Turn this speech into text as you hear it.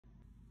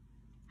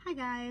Hi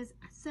guys,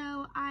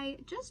 so I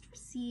just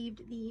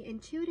received the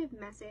intuitive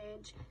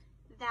message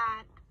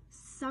that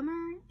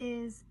summer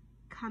is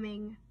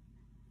coming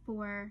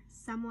for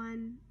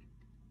someone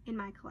in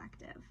my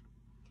collective.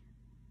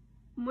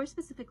 More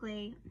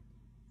specifically,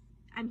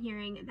 I'm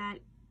hearing that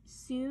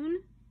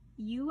soon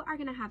you are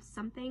going to have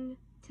something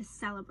to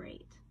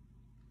celebrate.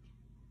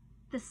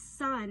 The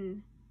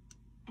sun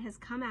has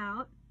come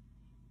out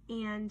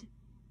and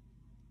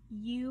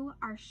you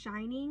are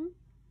shining.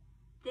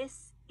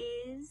 This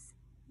is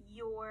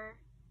your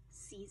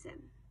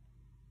season.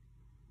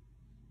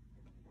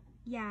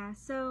 Yeah,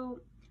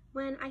 so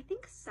when I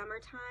think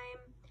summertime,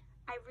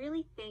 I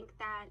really think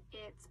that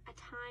it's a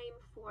time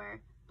for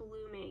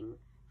blooming,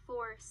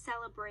 for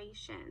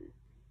celebration.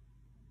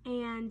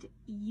 And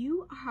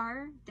you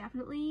are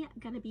definitely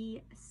going to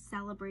be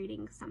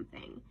celebrating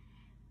something.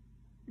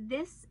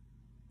 This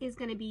is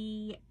going to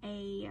be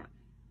a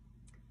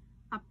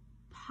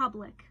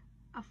public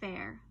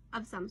affair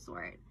of some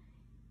sort.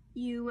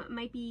 You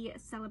might be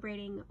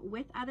celebrating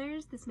with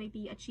others. This might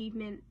be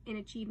an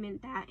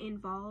achievement that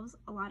involves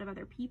a lot of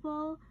other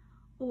people,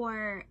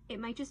 or it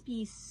might just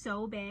be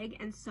so big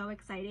and so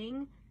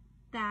exciting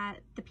that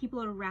the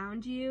people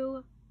around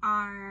you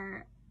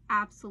are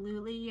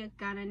absolutely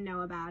gonna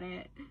know about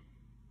it.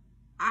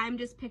 I'm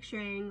just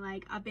picturing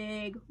like a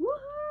big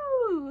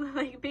woohoo,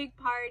 like big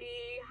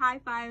party, high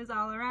fives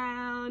all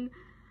around,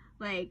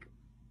 like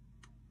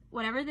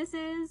whatever this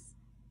is,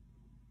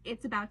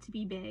 it's about to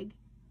be big.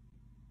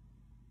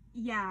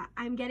 Yeah,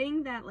 I'm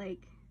getting that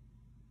like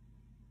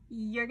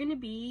you're gonna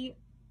be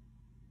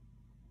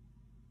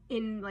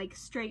in like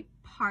straight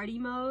party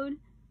mode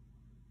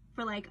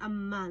for like a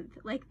month.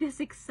 Like this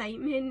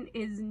excitement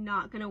is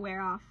not gonna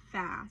wear off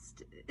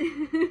fast.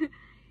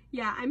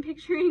 Yeah, I'm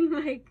picturing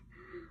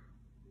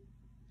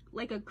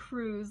like a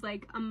cruise,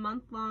 like a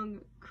month-long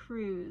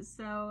cruise.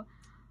 So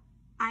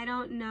I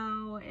don't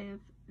know if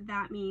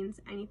that means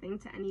anything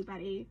to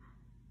anybody,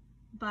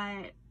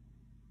 but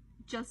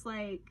just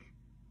like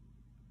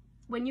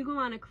when you go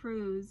on a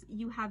cruise,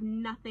 you have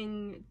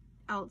nothing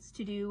else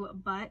to do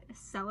but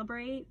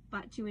celebrate,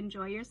 but to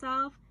enjoy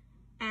yourself.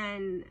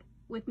 And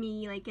with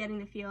me like getting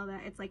the feel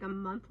that it's like a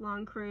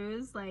month-long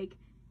cruise, like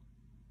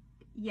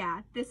yeah,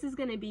 this is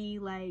gonna be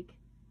like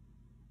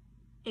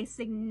a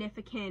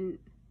significant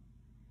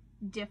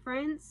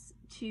difference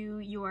to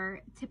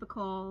your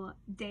typical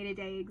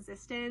day-to-day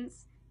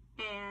existence,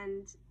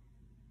 and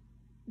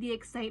the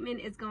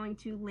excitement is going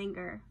to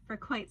linger for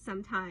quite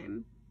some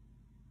time.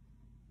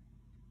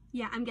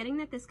 Yeah, I'm getting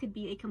that this could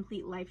be a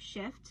complete life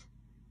shift.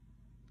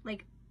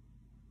 Like,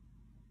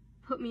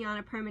 put me on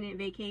a permanent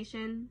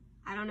vacation.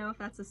 I don't know if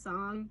that's a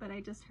song, but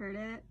I just heard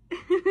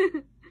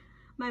it.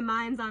 My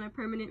mind's on a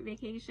permanent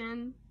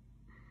vacation.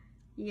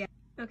 Yeah.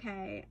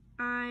 Okay,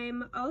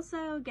 I'm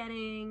also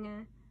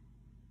getting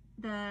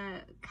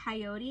the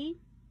coyote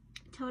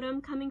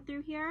totem coming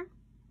through here,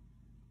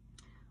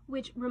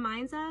 which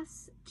reminds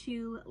us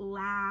to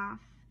laugh,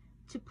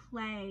 to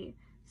play.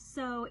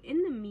 So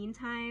in the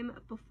meantime,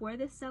 before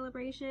this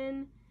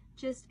celebration,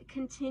 just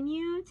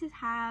continue to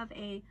have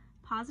a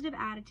positive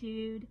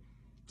attitude,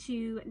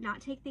 to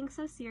not take things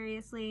so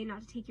seriously,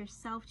 not to take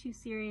yourself too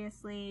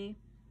seriously.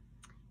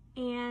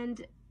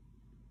 And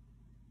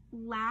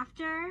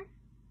laughter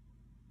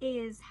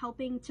is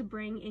helping to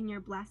bring in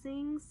your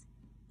blessings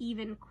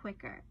even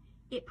quicker.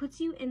 It puts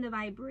you in the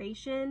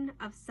vibration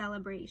of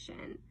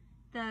celebration,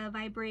 the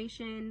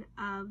vibration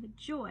of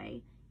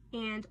joy,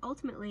 and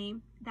ultimately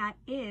that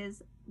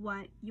is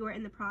what you're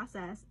in the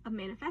process of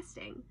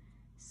manifesting.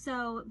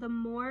 So the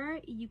more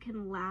you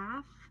can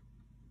laugh,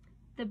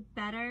 the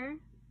better,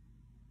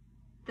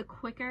 the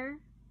quicker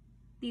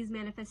these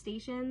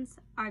manifestations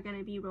are going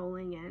to be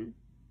rolling in.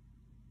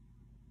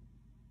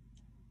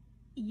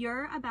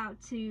 You're about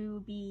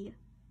to be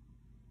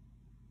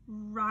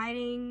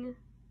riding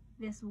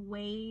this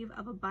wave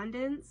of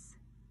abundance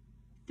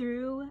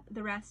through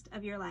the rest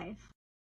of your life.